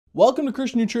Welcome to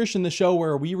Christian Nutrition, the show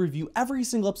where we review every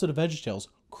single episode of VeggieTales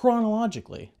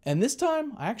chronologically. And this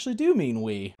time, I actually do mean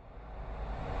we.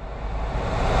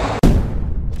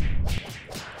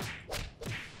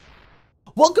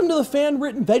 Welcome to the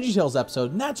fan-written VeggieTales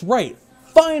episode, and that's right,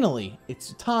 finally,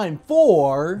 it's time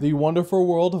for the Wonderful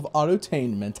World of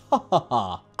Autotainment.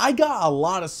 I got a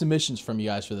lot of submissions from you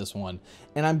guys for this one,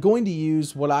 and I'm going to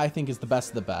use what I think is the best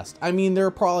of the best. I mean, there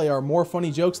probably are more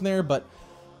funny jokes in there, but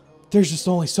there's just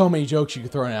only so many jokes you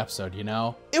could throw in an episode, you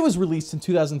know? It was released in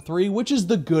 2003, which is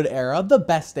the good era, the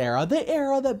best era, the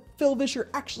era that Phil Vischer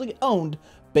actually owned.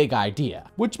 Big idea.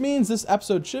 Which means this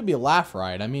episode should be a laugh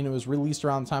riot. I mean, it was released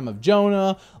around the time of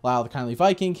Jonah, Lyle the Kindly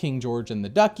Viking, King George and the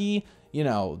Ducky. You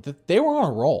know, they were on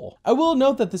a roll. I will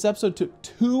note that this episode took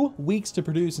 2 weeks to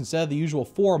produce instead of the usual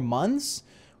 4 months,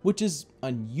 which is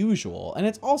unusual. And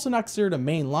it's also not considered a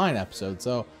mainline episode,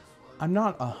 so I'm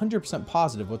not 100%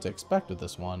 positive what to expect with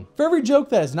this one. For every joke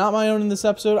that is not my own in this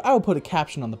episode, I will put a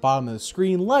caption on the bottom of the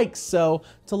screen like so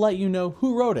to let you know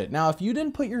who wrote it. Now, if you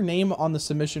didn't put your name on the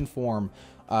submission form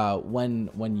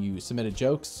when you submitted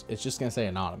jokes, it's just gonna say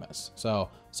anonymous. So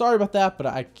sorry about that, but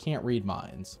I can't read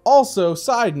mines. Also,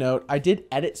 side note, I did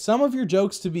edit some of your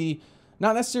jokes to be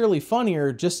not necessarily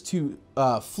funnier, just to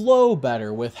flow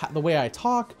better with the way I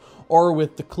talk or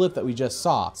with the clip that we just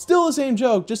saw. Still the same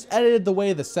joke, just edited the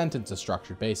way the sentence is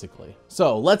structured, basically.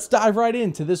 So let's dive right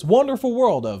into this wonderful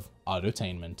world of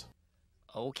autotainment.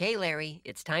 Okay, Larry,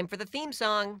 it's time for the theme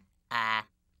song.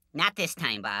 Not this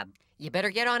time, Bob. You better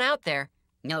get on out there.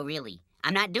 No, really.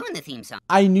 I'm not doing the theme song.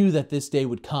 I knew that this day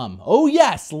would come. Oh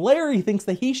yes, Larry thinks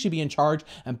that he should be in charge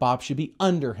and Bob should be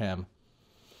under him.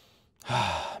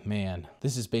 Man,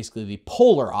 this is basically the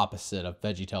polar opposite of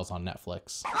VeggieTales on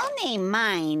Netflix. I'll name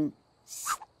mine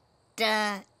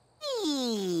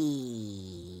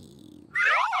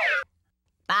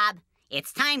Bob,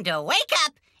 it's time to wake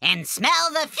up and smell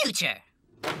the future.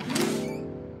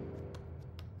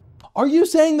 Are you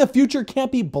saying the future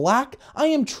can't be black? I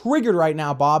am triggered right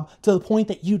now, Bob, to the point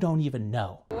that you don't even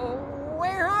know.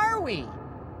 Where are we?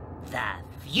 The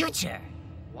future.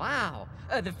 Wow,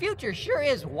 the future sure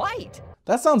is white.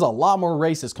 That sounds a lot more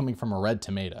racist coming from a red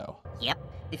tomato. Yep,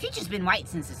 the future's been white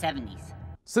since the 70s.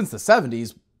 Since the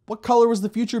 70s? What color was the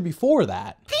future before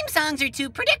that? Theme songs are too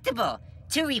predictable,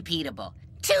 too repeatable,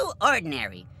 too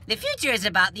ordinary. The future is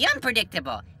about the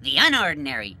unpredictable, the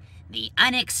unordinary, the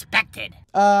unexpected.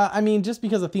 I mean, just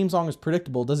because a theme song is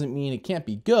predictable doesn't mean it can't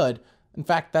be good. In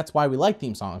fact, that's why we like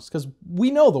theme songs, because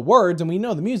we know the words and we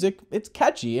know the music. It's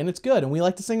catchy and it's good and we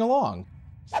like to sing along.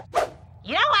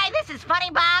 You know why this is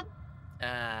funny, Bob?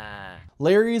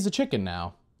 Larry is a chicken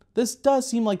now. This does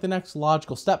seem like the next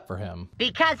logical step for him.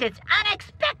 Because it's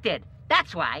unexpected.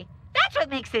 That's why. That's what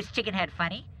makes this chicken head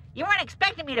funny. You weren't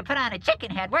expecting me to put on a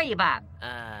chicken head, were you, Bob?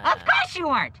 Of course you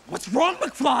weren't. What's wrong,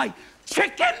 McFly?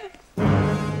 Chicken?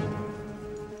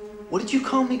 What did you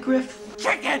call me, Griff?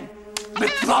 Chicken!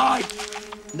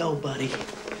 McFly! Nobody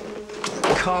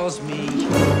calls me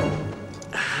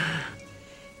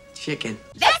chicken.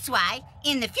 That's why,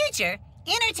 in the future,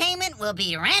 entertainment will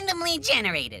be randomly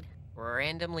generated.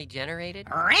 Randomly generated?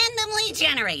 Randomly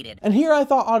generated. And here I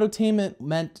thought autotainment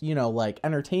meant, you know, like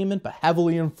entertainment, but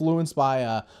heavily influenced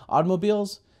by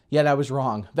automobiles. Yet I was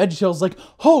wrong. VeggieTales like,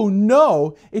 oh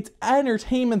no, it's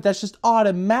entertainment that's just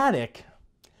automatic.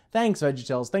 Thanks,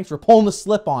 VeggieTales. Thanks for pulling the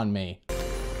slip on me.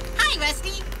 Hi,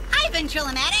 Rusty. Hi,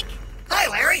 Ventrilomatic. Hi,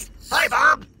 Larry. Hi,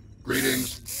 Bob.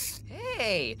 Greetings.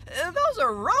 Hey, those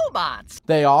are robots.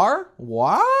 They are?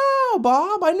 Wow,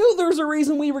 Bob. I knew there was a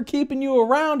reason we were keeping you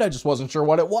around. I just wasn't sure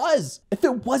what it was. If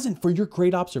it wasn't for your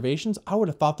great observations, I would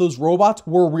have thought those robots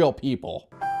were real people.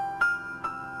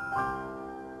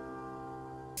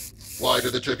 Why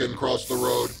did the chicken cross the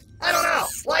road? I don't know.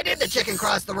 Why did the chicken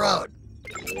cross the road?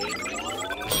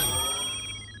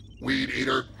 Weed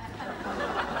eater.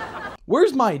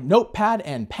 Where's my notepad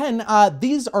and pen?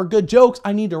 These are good jokes.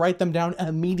 I need to write them down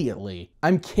immediately.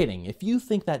 I'm kidding. If you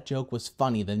think that joke was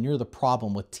funny, then you're the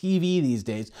problem with TV these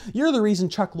days. You're the reason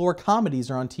Chuck Lorre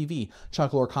comedies are on TV.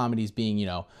 Chuck Lorre comedies being, you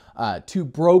know, Two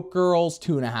Broke Girls,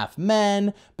 2.5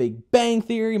 Men, Big Bang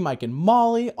Theory, Mike and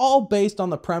Molly, all based on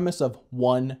the premise of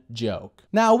one joke.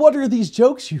 Now, what are these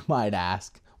jokes, you might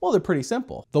ask? Well, they're pretty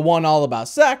simple. The one all about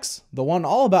sex, the one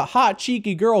all about hot,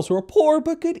 cheeky girls who are poor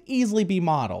but could easily be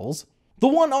models, the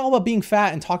one all about being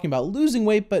fat and talking about losing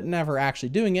weight but never actually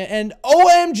doing it, and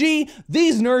OMG,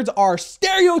 these nerds are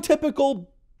stereotypical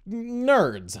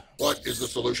nerds. What is the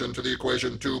solution to the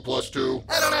equation 2 plus 2?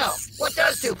 I don't know. What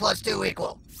does 2 plus 2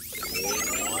 equal?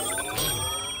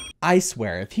 I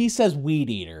swear, if he says weed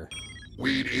eater.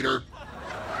 Weed eater.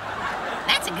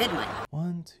 That's a good one.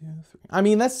 1, 2, 3. I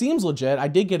mean, that seems legit. I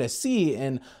did get a C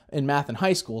in math in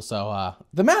high school, so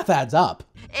the math adds up.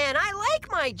 And I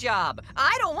like my job.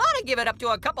 I don't want to give it up to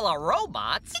a couple of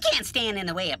robots. You can't stand in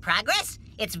the way of progress.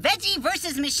 It's veggie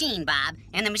versus machine, Bob,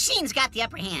 and the machine's got the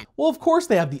upper hand. Well, of course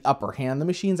they have the upper hand. The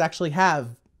machines actually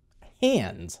have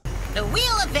hands. The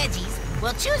Wheel of Veggies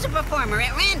will choose a performer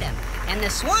at random, and the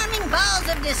swarming balls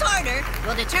of disorder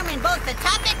will determine both the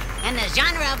topic and the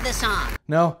genre of the song.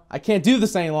 No, I can't do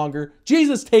this any longer.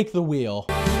 Jesus, take the wheel.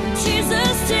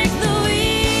 Jesus, take the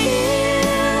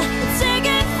wheel, take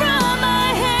it from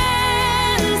my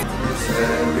hands.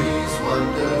 Fairy's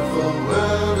Wonderful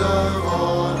World of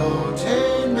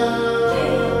Autotainment.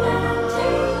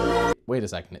 Wait a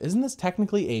second, isn't this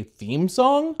technically a theme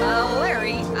song?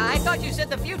 Larry, I thought you said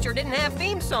the future didn't have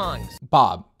theme songs.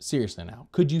 Bob, seriously now,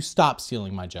 could you stop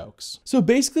stealing my jokes? So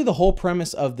basically the whole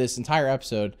premise of this entire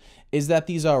episode is that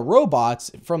these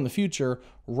robots from the future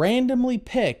randomly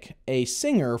pick a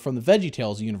singer from the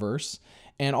VeggieTales universe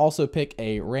and also pick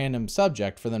a random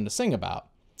subject for them to sing about.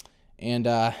 And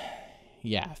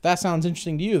yeah, if that sounds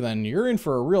interesting to you, then you're in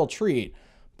for a real treat.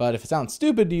 But if it sounds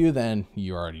stupid to you, then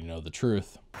you already know the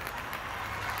truth.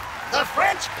 The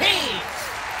French peas!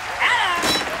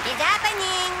 It's happening!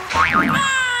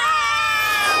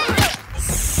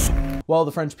 Well,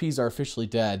 the French peas are officially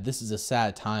dead. This is a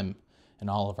sad time in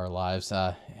all of our lives.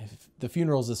 If the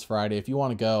funeral's this Friday. If you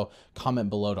want to go, comment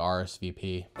below to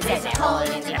RSVP. There's a hole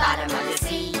in the bottom of the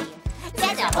sea.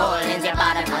 There's a hole in the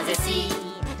bottom of the sea.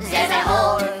 There's a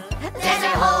hole. There's a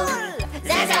hole.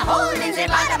 There's a hole in the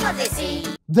bottom of the sea.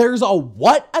 There's a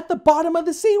what at the bottom of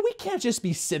the sea? We can't just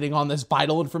be sitting on this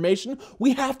vital information.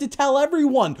 We have to tell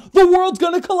everyone. The world's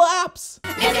gonna collapse.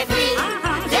 There's a flea.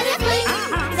 There's a flea.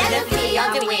 There's a flea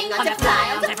on the wing, on the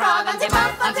fly, on the frog, on the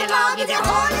bump, on the log. There's a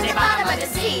hole in the bottom of the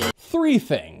sea. 3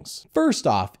 things. First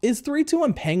off, is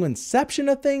 3-2-1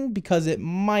 Penguinception a thing? Because it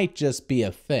might just be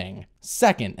a thing.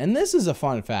 Second, and this is a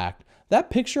fun fact, that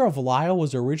picture of Lyle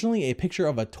was originally a picture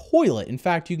of a toilet. In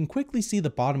fact, you can quickly see the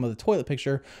bottom of the toilet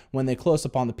picture when they close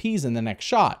up on the peas in the next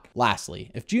shot. Lastly,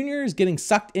 if Junior is getting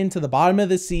sucked into the bottom of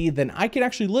the sea, then I can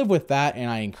actually live with that, and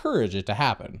I encourage it to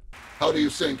happen. How do you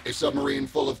sink a submarine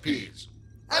full of peas?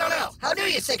 I don't know. How do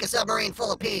you sink a submarine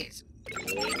full of peas?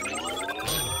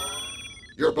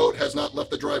 Your boat has not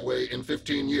left the driveway in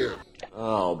 15 years.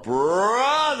 Oh,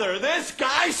 brother, this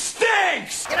guy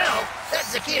stinks! You know, that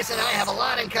Zacchaeus and I have a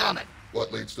lot in common.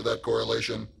 What leads to that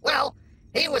correlation? Well,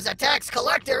 he was a tax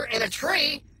collector in a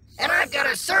tree, and I've got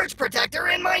a surge protector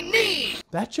in my knee.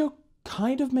 That joke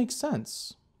kind of makes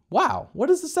sense. Wow, what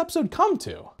does this episode come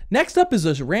to? Next up is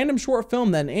this random short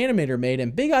film that an animator made,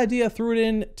 and Big Idea threw it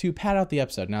in to pad out the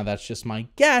episode. Now, that's just my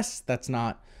guess. That's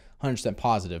not 100%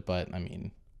 positive, but I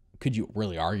mean, could you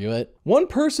really argue it? One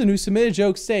person who submitted a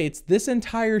joke states, this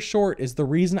entire short is the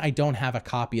reason I don't have a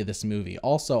copy of this movie.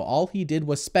 Also, all he did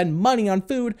was spend money on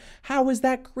food. How is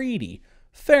that greedy?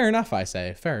 Fair enough, I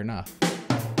say. Fair enough.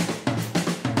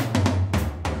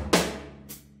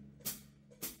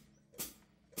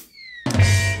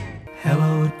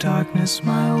 Hello, darkness,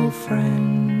 my old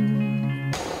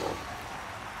friend.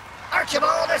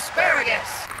 Archibald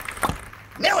Asparagus.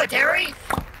 Military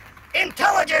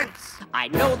intelligence. I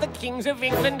know the kings of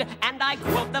England, and I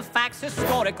quote the facts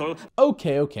historical.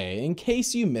 Okay, in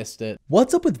case you missed it,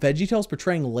 what's up with VeggieTales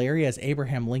portraying Larry as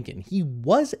Abraham Lincoln? He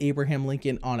was Abraham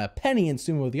Lincoln on a penny in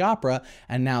Sumo of the Opera,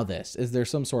 and now this. Is there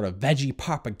some sort of veggie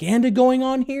propaganda going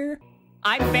on here?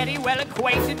 I'm very well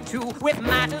acquainted too with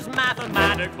matters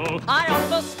mathematical. I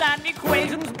understand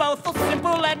equations both for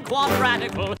simple and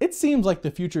quadratical. It seems like the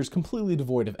future is completely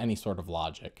devoid of any sort of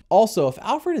logic. Also, if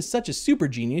Alfred is such a super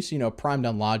genius, you know, primed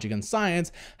on logic and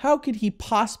science, how could he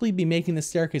possibly be making the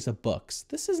staircase of books?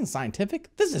 This isn't scientific,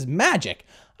 this is magic.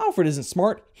 Alfred isn't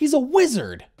smart, he's a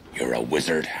wizard. You're a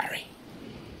wizard, Harry.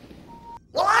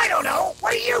 Well, I don't know.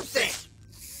 What do you think?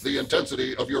 The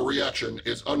intensity of your reaction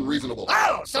is unreasonable.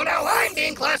 Oh, so now I'm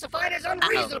being classified as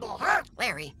unreasonable, huh?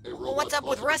 Larry, A robot what's up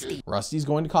with Rusty? Rusty's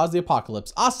going to cause the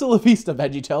apocalypse. Hasta la vista,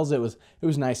 VeggieTales. It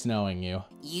was nice knowing you.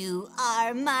 You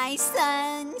are my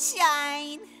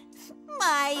sunshine,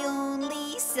 my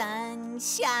only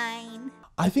sunshine.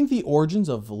 I think the origins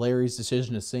of Larry's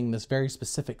decision to sing this very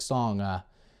specific song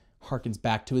harkens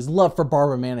back to his love for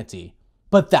Barbara Manatee.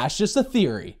 But that's just a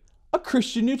theory. A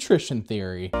Christian nutrition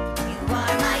theory. You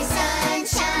are my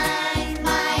sunshine,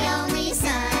 my only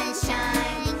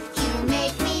sunshine. You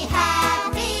make me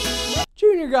happy.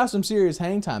 Junior got some serious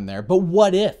hang time there, but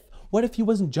what if? What if he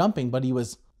wasn't jumping, but he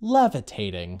was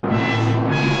levitating? A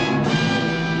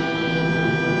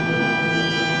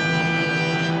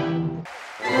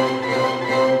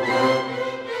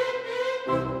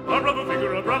brother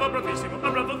figure, a brother bravissimo.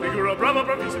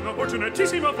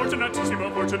 Fortunatissimo,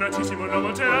 fortunatissimo, fortunatissimo,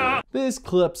 novotea. This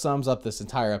clip sums up this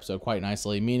entire episode quite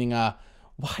nicely, meaning,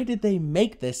 why did they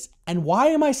make this, and why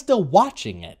am I still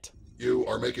watching it? You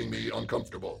are making me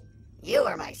uncomfortable. You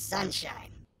are my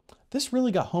sunshine. This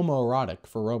really got homoerotic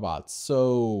for robots,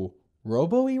 so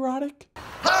robo-erotic?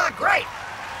 Ah, great!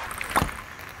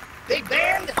 Big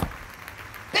band,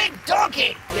 big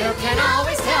donkey! You can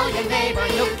always tell your neighbor,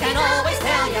 you can always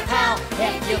tell your pal,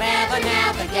 if you've ever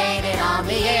navigated on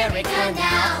the Erie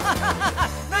Canal.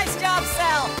 Nice job,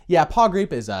 Sal. Yeah, Pa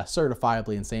Grape is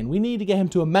certifiably insane. We need to get him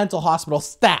to a mental hospital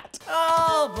stat.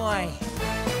 Oh boy.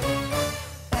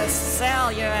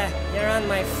 Sal, you're on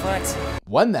my foot.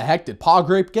 When the heck did Pa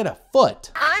Grape get a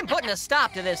foot? I'm putting a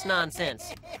stop to this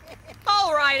nonsense.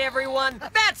 All right, everyone,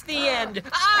 that's the end.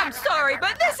 I'm sorry,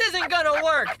 but this isn't gonna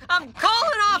work. I'm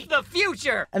calling off the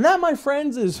future. And that, my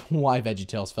friends, is why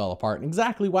VeggieTales fell apart, and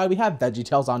exactly why we have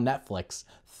VeggieTales on Netflix.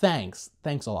 Thanks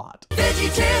a lot.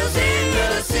 VeggieTales in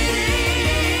the city.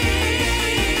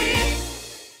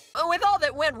 With all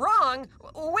that went wrong,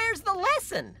 where's the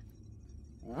lesson?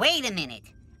 Wait a minute.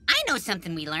 I know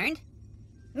something we learned.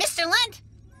 Mr. Lunt,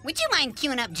 would you mind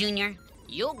queuing up Junior?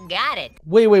 You got it.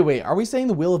 Wait, are we saying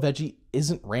the Wheel of Veggie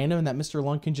isn't random and that Mr.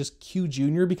 Lund can just cue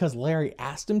Junior because Larry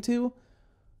asked him to?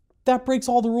 That breaks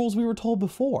all the rules we were told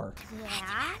before.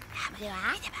 Yeah.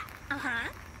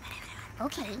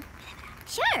 Okay.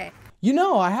 Sure. You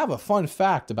know, I have a fun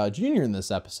fact about Junior in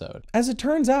this episode. As it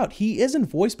turns out, he isn't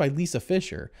voiced by Lisa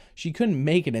Fisher. She couldn't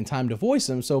make it in time to voice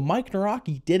him, so Mike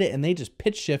Naraki did it and they just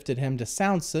pitch shifted him to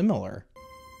sound similar.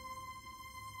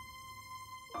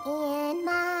 In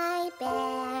my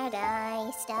bed,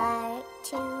 I start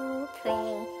to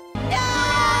pray.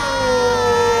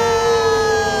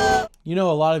 You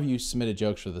know, a lot of you submitted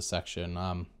jokes for this section.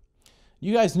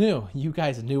 You guys knew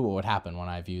what would happen when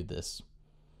I viewed this.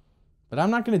 But I'm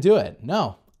not going to do it.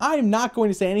 No, I am not going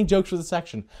to say any jokes for this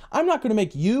section. I'm not going to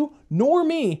make you nor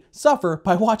me suffer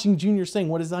by watching Junior sing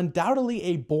what is undoubtedly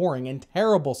a boring and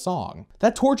terrible song.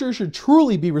 That torture should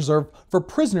truly be reserved for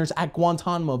prisoners at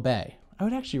Guantanamo Bay. I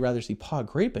would actually rather see Pa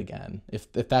Grape again, if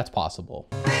that's possible.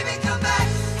 Baby, come back.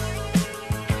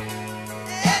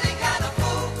 Any kind of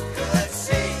fool could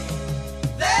see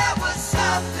there was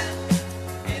something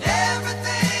in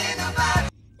everything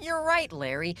about. You're right,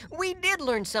 Larry. We did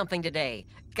learn something today.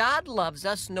 God loves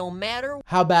us no matter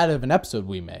how bad of an episode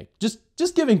we make.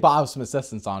 Just giving Bob some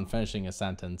assistance on finishing a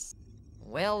sentence.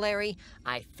 Well, Larry,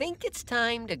 I think it's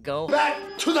time to go Back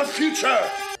to the future!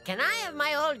 Can I have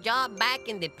my old job back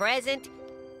in the present?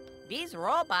 These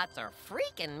robots are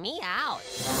freaking me out.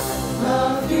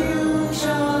 The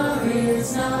future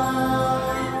is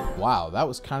now. Wow, that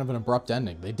was kind of an abrupt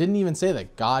ending. They didn't even say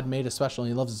that God made us special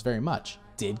and he loves us very much.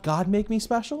 Did God make me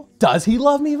special? Does he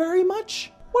love me very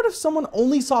much? What if someone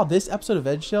only saw this episode of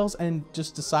VeggieTales and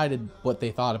just decided what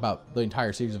they thought about the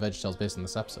entire series of VeggieTales based on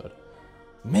this episode?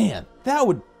 Man, that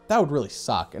would really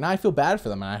suck, and I feel bad for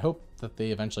them, and I hope that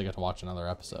they eventually get to watch another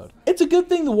episode. It's a good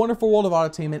thing the Wonderful World of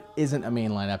Autotainment isn't a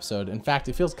mainline episode. In fact,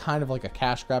 it feels kind of like a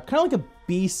cash grab, kind of like a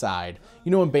B-side.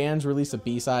 You know when bands release a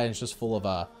B-side and it's just full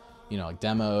of, you know, like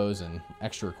demos and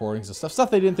extra recordings and stuff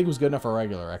they didn't think was good enough for a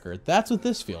regular record. That's what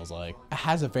this feels like. It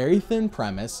has a very thin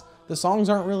premise. The songs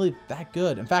aren't really that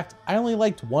good. In fact, I only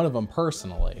liked one of them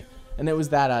personally. And it was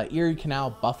that Erie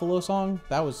Canal Buffalo song.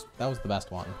 That was the best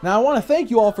one. Now, I want to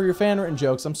thank you all for your fan-written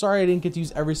jokes. I'm sorry I didn't get to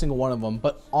use every single one of them,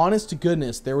 but honest to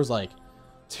goodness, there was like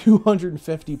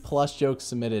 250 plus jokes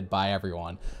submitted by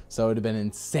everyone. So it would have been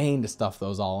insane to stuff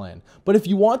those all in. But if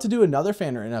you want to do another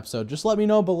fan-written episode, just let me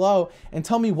know below and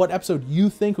tell me what episode you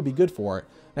think would be good for it.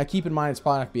 Now, keep in mind, it's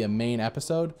probably not going to be a main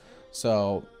episode.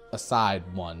 So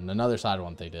another side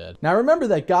one they did. Now remember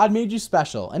that God made you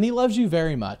special and he loves you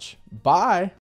very much. Bye.